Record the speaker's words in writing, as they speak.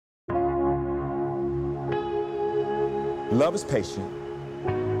Love is patient.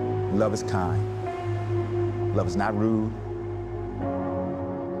 Love is kind. Love is not rude.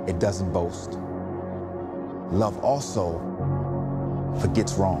 It doesn't boast. Love also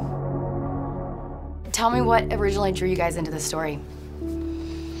forgets wrong. Tell me what originally drew you guys into this story.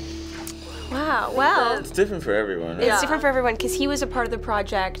 Wow, well. It's different for everyone, right? It's different for everyone because he was a part of the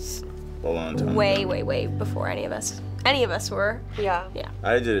project A long time way, ago. way before any of us. Any of us were. Yeah.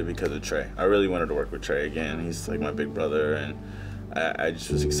 I did it because of Trey. I really wanted to work with Trey again. He's like my big brother, and I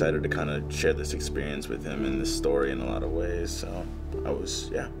just was excited to kind of share this experience with him and this story in a lot of ways. So I was,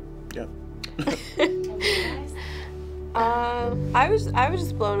 yeah. I was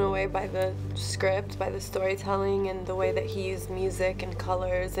just blown away by the script, by the storytelling, and the way that he used music and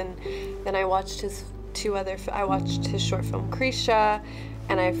colors. And then I watched his I watched his short film Krisha,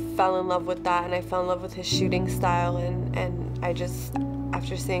 and I fell in love with that, and I fell in love with his shooting style, and I just,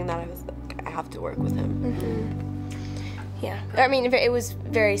 after seeing that, I was like, I have to work with him. Mm-hmm. Yeah, I mean, it was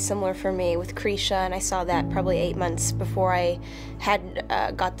very similar for me with Krisha, and I saw that probably 8 months before I had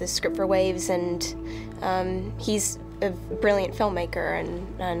got the script for Waves, and he's a brilliant filmmaker,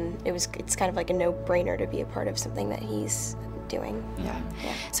 and it's kind of like a no-brainer to be a part of something that he's doing. Yeah.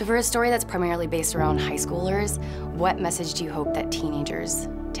 So for a story that's primarily based around high schoolers, what message do you hope that teenagers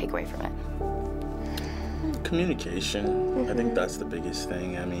take away from it? Communication. Mm-hmm. I think that's the biggest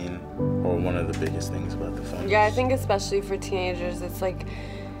thing. I mean, or one of the biggest things about the film. Yeah, I think especially for teenagers, it's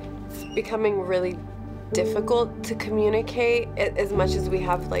becoming really difficult to communicate as much as we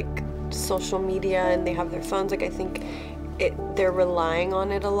have like social media and they have their phones. Like I think they're relying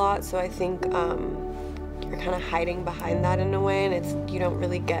on it a lot. So I think you're kind of hiding behind that in a way, and you don't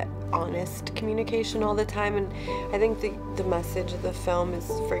really get honest communication all the time. And I think the message of the film is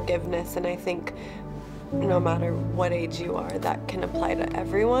forgiveness, and I think no matter what age you are, that can apply to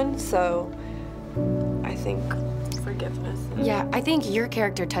everyone. So I think forgiveness. Yeah, I think your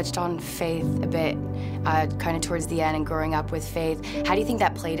character touched on faith a bit, kind of towards the end, and growing up with faith. How do you think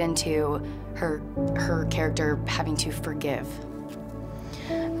that played into her character having to forgive?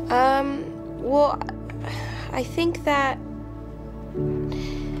 Well, I think that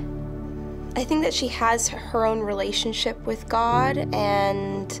she has her own relationship with God,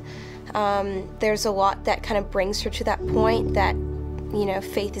 and there's a lot that kind of brings her to that point that, you know,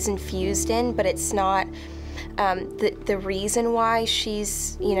 faith is infused in, but it's not the reason why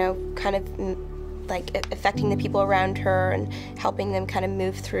she's, you know, kind of like affecting the people around her and helping them kind of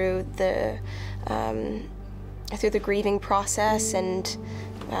move through the grieving process, and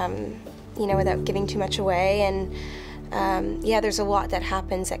you know, without giving too much away. And yeah, there's a lot that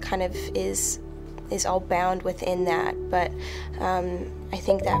happens that kind of is all bound within that. But I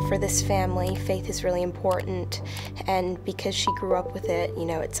think that for this family, faith is really important, and because she grew up with it, you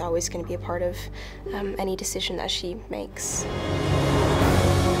know, it's always going to be a part of any decision that she makes.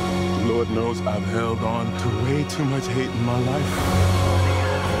 Lord knows I've held on to way too much hate in my life.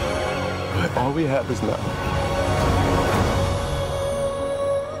 But all we have is now.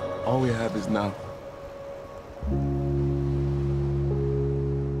 All we have is now.